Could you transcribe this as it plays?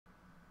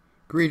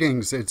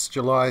Greetings, it's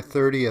July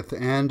 30th,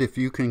 and if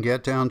you can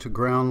get down to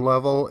ground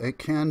level, it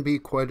can be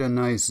quite a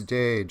nice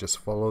day. Just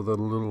follow the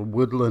little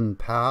woodland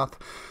path.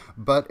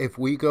 But if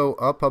we go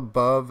up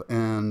above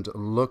and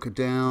look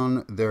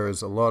down, there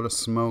is a lot of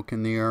smoke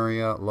in the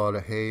area, a lot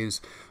of haze.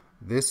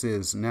 This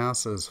is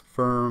NASA's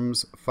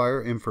FIRMS,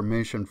 Fire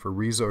Information for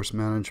Resource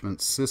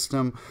Management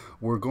System.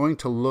 We're going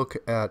to look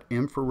at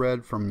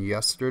infrared from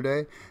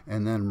yesterday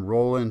and then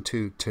roll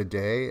into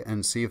today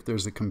and see if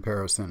there's a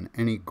comparison.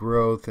 Any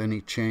growth,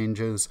 any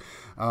changes.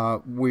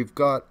 We've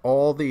got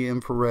all the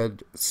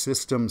infrared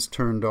systems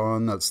turned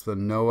on. That's the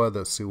NOAA,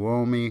 the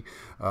SQUAMISH,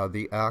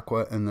 the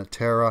Aqua, and the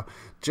Terra,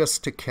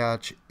 just to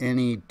catch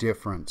any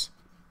difference.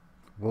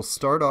 We'll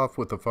start off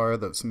with a fire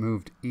that's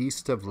moved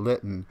east of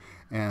Lytton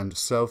and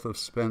south of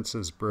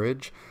Spence's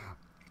Bridge.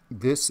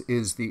 This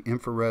is the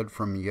infrared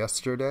from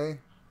yesterday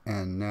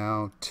and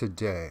now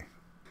today.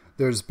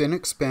 There's been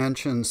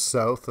expansion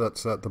south,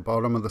 that's at the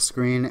bottom of the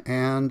screen,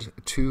 and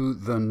to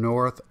the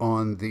north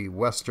on the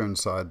western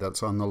side,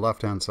 that's on the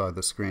left-hand side of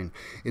the screen.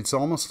 It's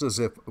almost as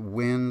if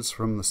winds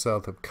from the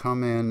south have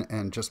come in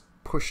and just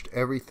pushed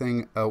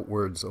everything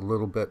outwards a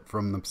little bit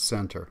from the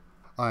center.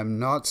 I'm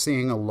not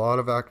seeing a lot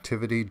of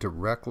activity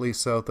directly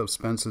south of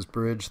Spence's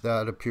Bridge.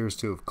 That appears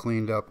to have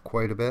cleaned up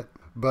quite a bit.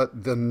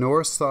 But the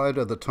north side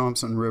of the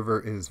Thompson River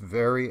is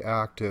very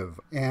active.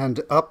 And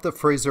up the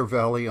Fraser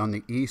Valley on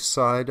the east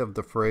side of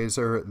the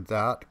Fraser,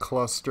 that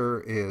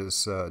cluster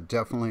is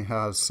definitely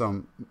has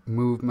some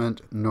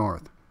movement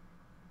north.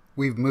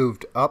 We've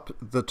moved up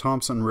the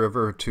Thompson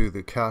River to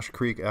the Cache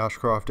Creek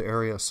Ashcroft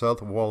area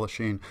south of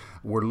Wallachine.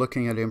 We're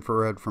looking at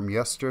infrared from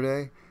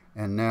yesterday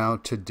and now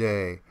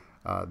today.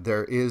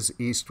 There is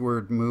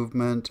eastward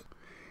movement.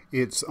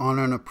 It's on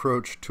an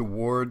approach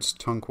towards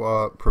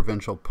Tonquois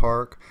Provincial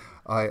Park.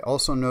 I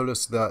also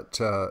noticed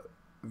that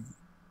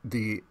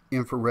the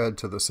infrared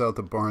to the south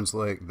of Barnes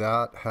Lake,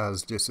 that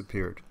has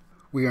disappeared.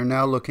 We are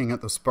now looking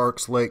at the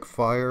Sparks Lake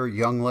fire.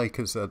 Young Lake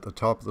is at the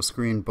top of the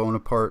screen,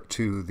 Bonaparte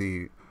to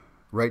the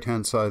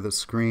right-hand side of the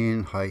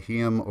screen,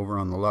 Hyheum over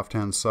on the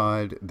left-hand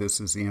side.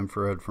 This is the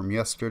infrared from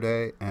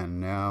yesterday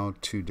and now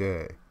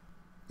today.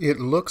 It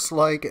looks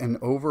like an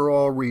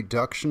overall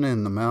reduction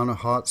in the amount of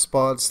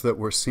hotspots that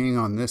we're seeing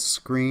on this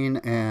screen,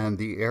 and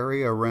the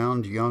area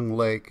around Young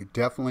Lake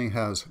definitely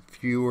has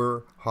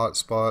fewer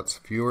hotspots,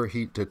 fewer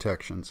heat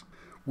detections.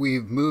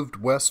 We've moved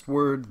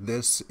westward.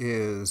 This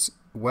is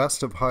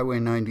west of Highway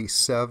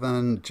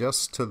 97,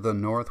 just to the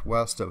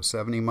northwest of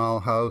 70 Mile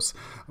House.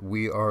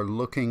 We are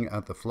looking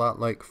at the Flat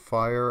Lake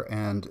fire,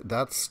 and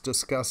that's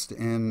discussed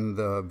in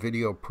the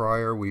video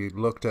prior. We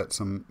looked at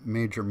some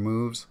major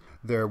moves.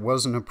 There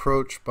was an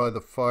approach by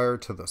the fire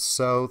to the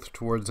south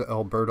towards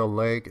Alberta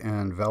Lake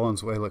and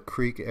Valenzuela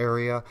Creek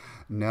area.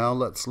 Now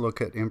let's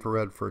look at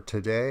infrared for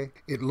today.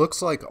 It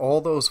looks like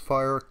all those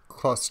fire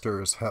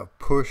clusters have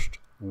pushed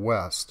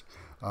west.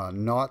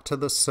 Not to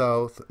the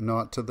south,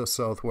 not to the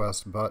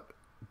southwest, but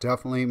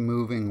definitely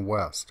moving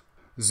west.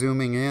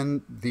 Zooming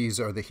in, these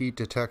are the heat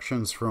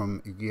detections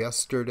from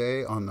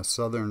yesterday on the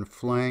southern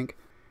flank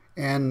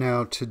and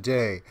now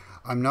today.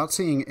 I'm not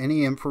seeing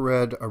any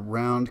infrared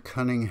around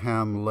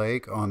Cunningham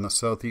Lake on the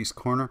southeast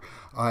corner.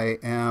 I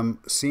am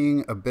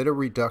seeing a bit of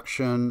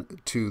reduction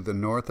to the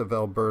north of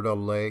Alberta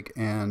Lake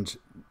and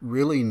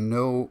really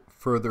no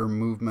further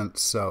movement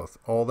south.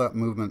 All that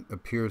movement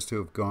appears to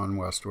have gone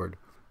westward.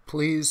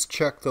 Please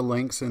check the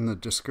links in the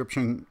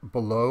description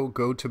below.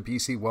 Go to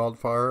BC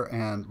Wildfire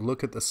and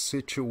look at the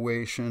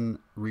situation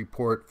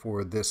report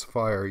for this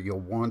fire.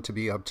 You'll want to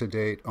be up to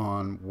date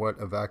on what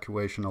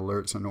evacuation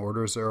alerts and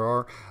orders there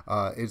are.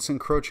 It's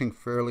encroaching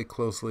fairly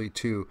closely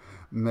to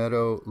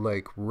Meadow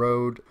Lake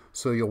Road,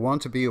 so you'll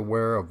want to be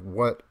aware of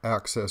what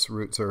access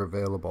routes are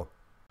available.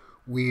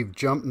 We've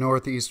jumped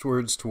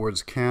northeastwards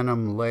towards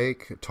Canham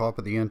Lake, top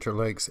of the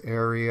Interlakes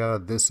area.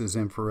 This is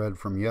infrared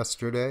from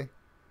yesterday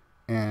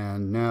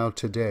and now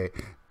today.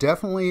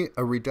 Definitely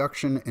a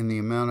reduction in the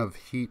amount of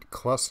heat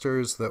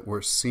clusters that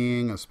we're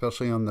seeing,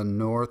 especially on the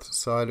north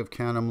side of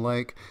Canham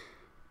Lake,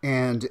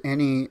 and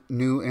any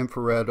new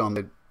infrared on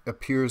it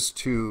appears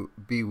to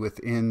be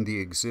within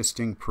the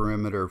existing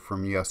perimeter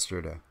from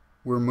yesterday.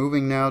 We're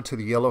moving now to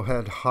the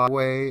Yellowhead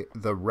Highway.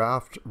 The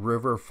Raft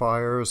River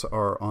fires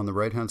are on the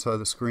right-hand side of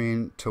the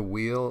screen.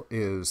 Tawheel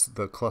is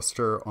the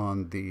cluster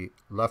on the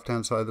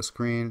left-hand side of the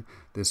screen.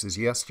 This is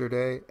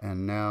yesterday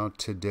and now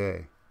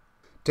today.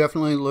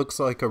 Definitely looks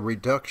like a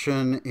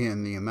reduction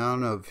in the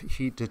amount of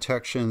heat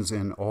detections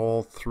in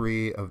all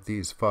three of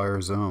these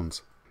fire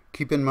zones.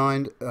 Keep in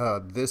mind,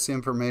 this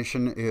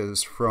information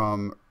is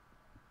from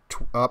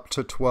up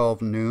to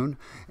 12 noon,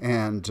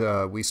 and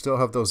we still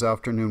have those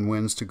afternoon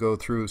winds to go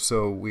through,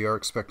 so we are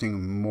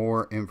expecting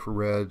more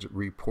infrared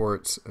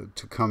reports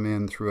to come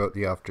in throughout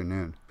the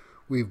afternoon.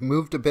 We've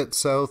moved a bit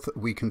south.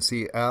 We can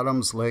see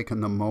Adams Lake in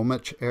the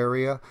Momich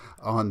area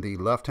on the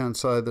left-hand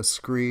side of the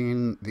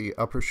screen. The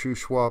Upper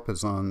Shuswap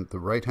is on the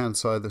right-hand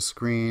side of the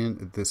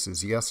screen. This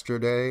is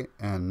yesterday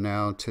and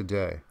now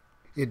today.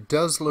 It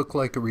does look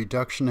like a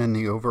reduction in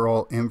the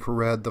overall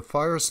infrared. The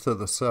fires to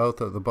the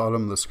south at the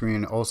bottom of the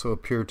screen also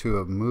appear to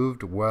have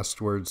moved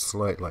westward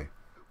slightly.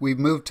 We've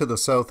moved to the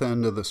south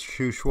end of the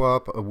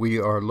Shuswap. We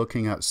are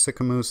looking at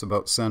Sicamous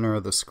about center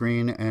of the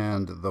screen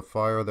and the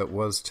fire that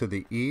was to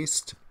the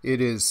east. It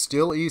is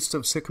still east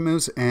of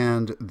Sicamous,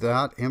 and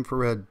that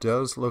infrared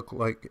does look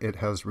like it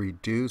has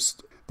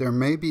reduced. There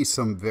may be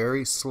some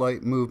very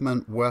slight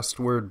movement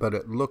westward, but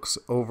it looks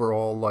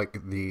overall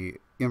like the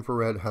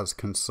infrared has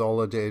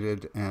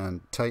consolidated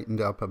and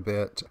tightened up a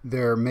bit.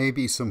 There may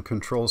be some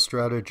control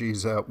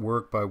strategies at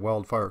work by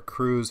wildfire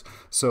crews,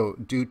 so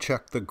do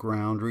check the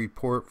ground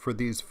report for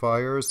these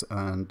fires,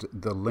 and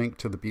the link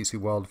to the BC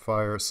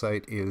wildfire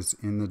site is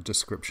in the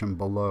description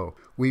below.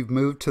 We've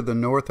moved to the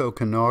North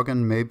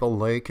Okanagan. Maple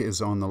Lake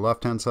is on the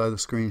left hand side of the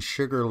screen.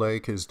 Sugar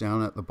Lake is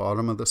down at the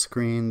bottom of the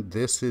screen.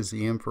 This is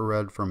the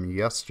infrared from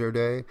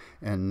yesterday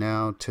and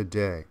now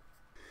today.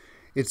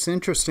 It's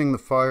interesting, the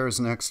fires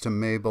next to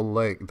Maple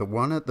Lake. The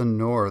one at the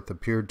north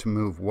appeared to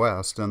move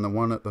west, and the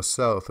one at the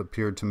south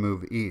appeared to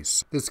move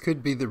east. This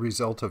could be the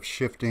result of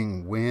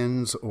shifting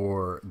winds,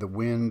 or the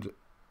wind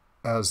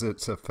as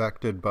it's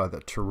affected by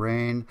the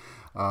terrain.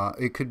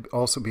 It could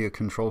also be a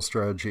control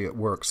strategy at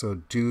work, so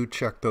do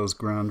check those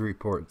ground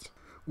reports.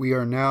 We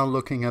are now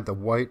looking at the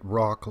White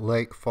Rock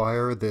Lake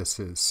fire. This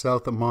is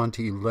south of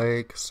Monty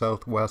Lake,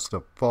 southwest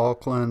of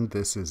Falkland.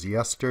 This is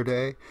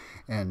yesterday,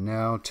 and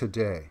now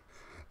today.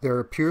 There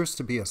appears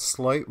to be a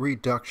slight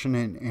reduction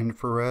in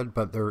infrared,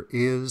 but there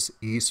is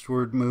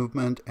eastward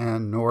movement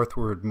and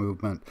northward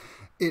movement.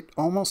 It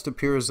almost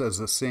appears as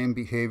the same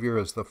behavior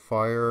as the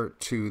fire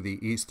to the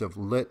east of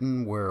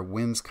Lytton, where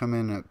winds come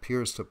in and it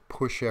appears to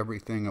push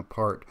everything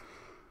apart.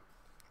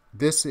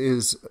 This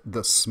is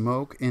the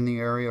smoke in the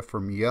area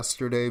from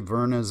yesterday.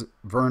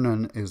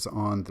 Vernon is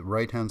on the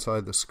right-hand side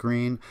of the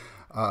screen.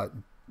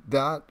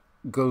 That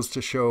goes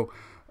to show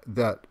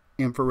that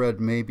infrared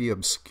may be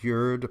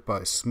obscured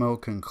by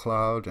smoke and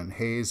cloud and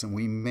haze, and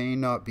we may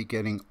not be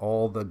getting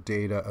all the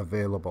data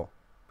available.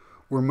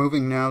 We're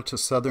moving now to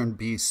southern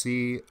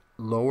BC.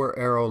 Lower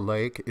Arrow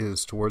Lake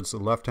is towards the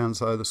left-hand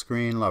side of the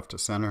screen, left to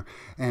center,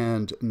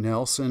 and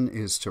Nelson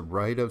is to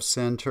right of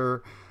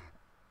center.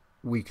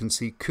 We can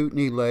see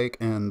Kootenay Lake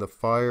and the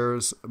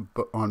fires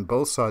on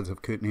both sides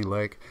of Kootenay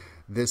Lake.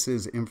 This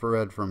is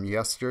infrared from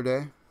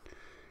yesterday.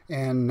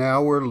 And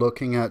now we're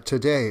looking at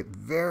today.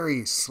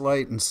 Very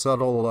slight and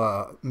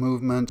subtle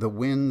movement. The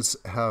winds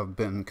have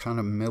been kind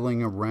of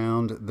milling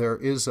around. There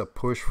is a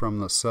push from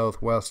the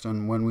southwest,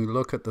 and when we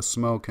look at the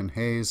smoke and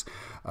haze,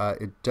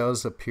 it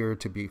does appear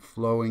to be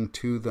flowing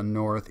to the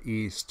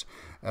northeast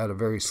at a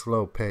very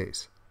slow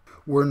pace.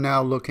 We're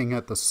now looking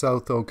at the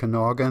South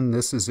Okanagan.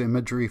 This is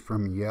imagery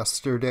from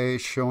yesterday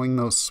showing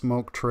those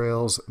smoke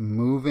trails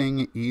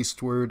moving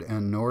eastward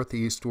and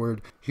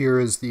northeastward. Here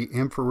is the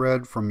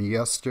infrared from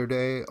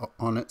yesterday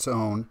on its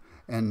own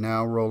and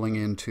now rolling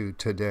into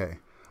today.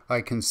 I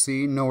can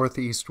see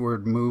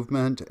northeastward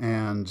movement,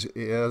 and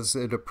as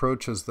it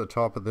approaches the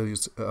top of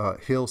these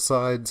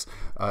hillsides,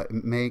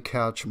 it may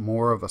catch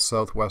more of a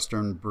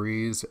southwestern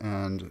breeze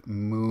and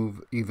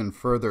move even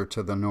further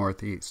to the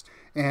northeast.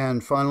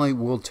 And finally,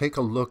 we'll take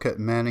a look at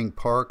Manning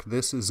Park.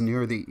 This is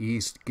near the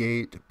East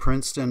Gate.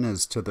 Princeton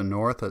is to the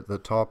north at the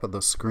top of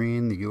the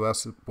screen. The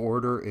U.S.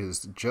 border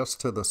is just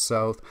to the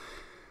south.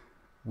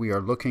 We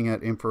are looking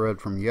at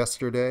infrared from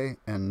yesterday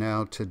and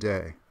now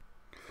today.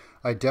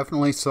 I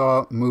definitely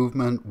saw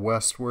movement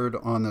westward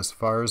on this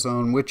fire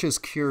zone, which is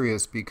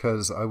curious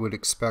because I would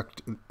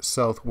expect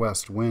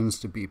southwest winds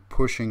to be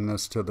pushing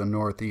this to the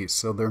northeast.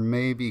 So there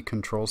may be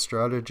control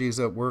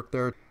strategies at work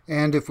there.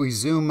 And if we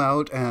zoom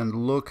out and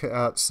look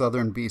at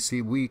southern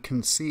BC, we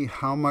can see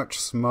how much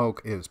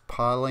smoke is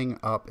piling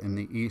up in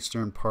the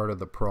eastern part of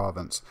the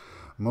province.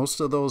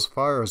 Most of those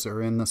fires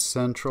are in the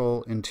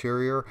central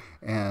interior,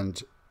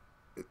 and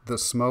the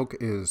smoke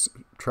is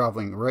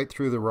traveling right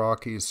through the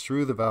Rockies,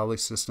 through the valley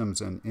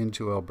systems, and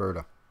into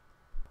Alberta.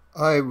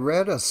 I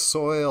read a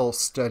soil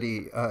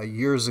study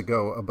years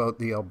ago about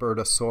the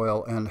Alberta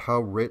soil and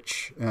how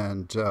rich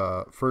and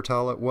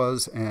fertile it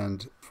was,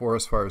 and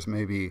forest fires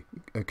may be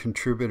a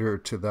contributor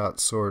to that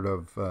sort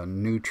of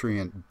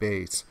nutrient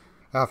base.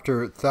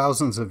 After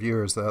thousands of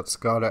years, that's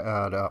got to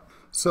add up.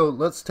 So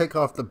let's take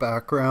off the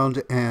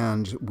background,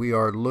 and we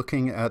are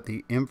looking at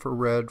the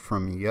infrared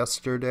from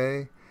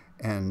yesterday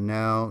and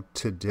now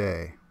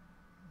today.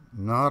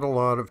 Not a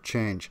lot of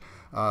change.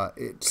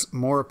 It's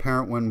more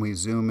apparent when we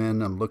zoom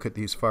in and look at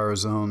these fire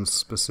zones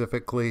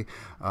specifically.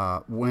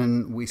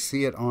 When we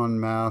see it en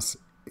masse,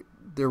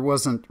 there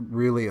wasn't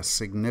really a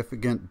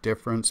significant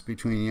difference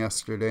between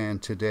yesterday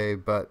and today,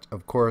 but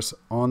of course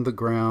on the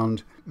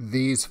ground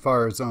these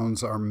fire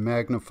zones are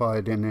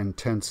magnified in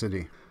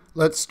intensity.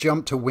 Let's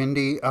jump to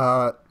Windy.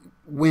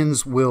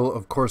 Winds will,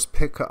 of course,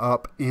 pick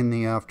up in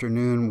the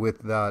afternoon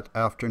with that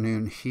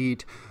afternoon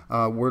heat.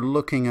 We're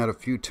looking at a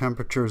few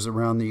temperatures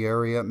around the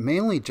area,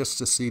 mainly just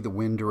to see the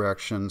wind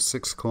direction,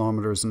 6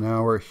 kilometers an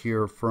hour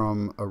here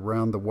from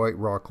around the White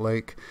Rock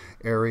Lake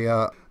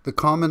area. The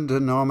common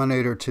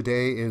denominator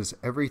today is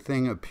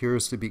everything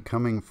appears to be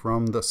coming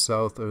from the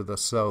south or the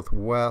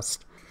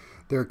southwest.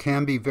 There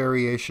can be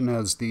variation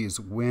as these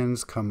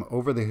winds come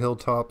over the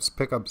hilltops,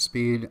 pick up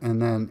speed,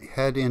 and then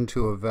head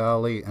into a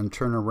valley and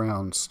turn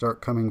around,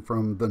 start coming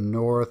from the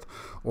north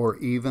or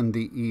even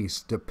the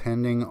east,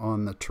 depending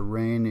on the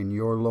terrain in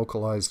your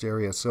localized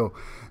area. So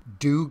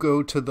do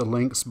go to the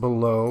links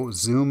below,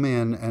 zoom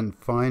in, and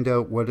find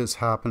out what is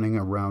happening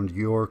around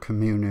your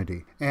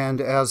community. And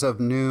as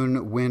of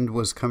noon, wind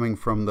was coming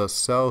from the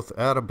south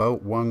at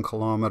about 1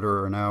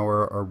 kilometer an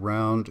hour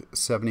around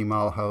 70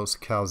 Mile House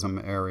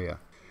Chasm area.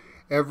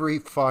 Every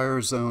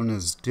fire zone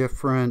is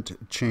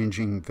different,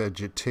 changing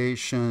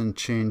vegetation,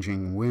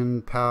 changing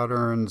wind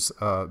patterns.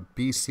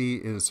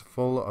 BC is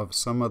full of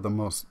some of the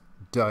most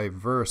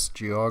diverse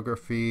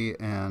geography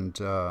and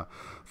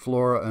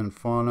flora and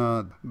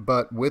fauna,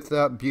 but with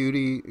that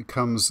beauty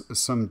comes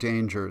some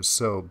dangers.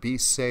 So be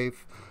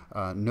safe.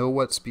 Know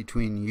what's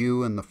between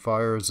you and the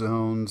fire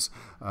zones.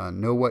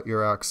 Know what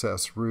your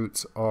access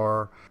routes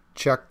are.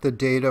 Check the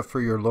data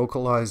for your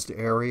localized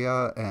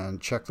area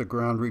and check the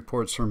ground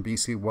reports from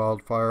BC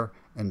Wildfire,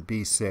 and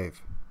be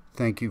safe.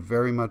 Thank you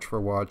very much for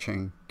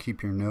watching.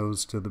 Keep your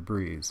nose to the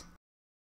breeze.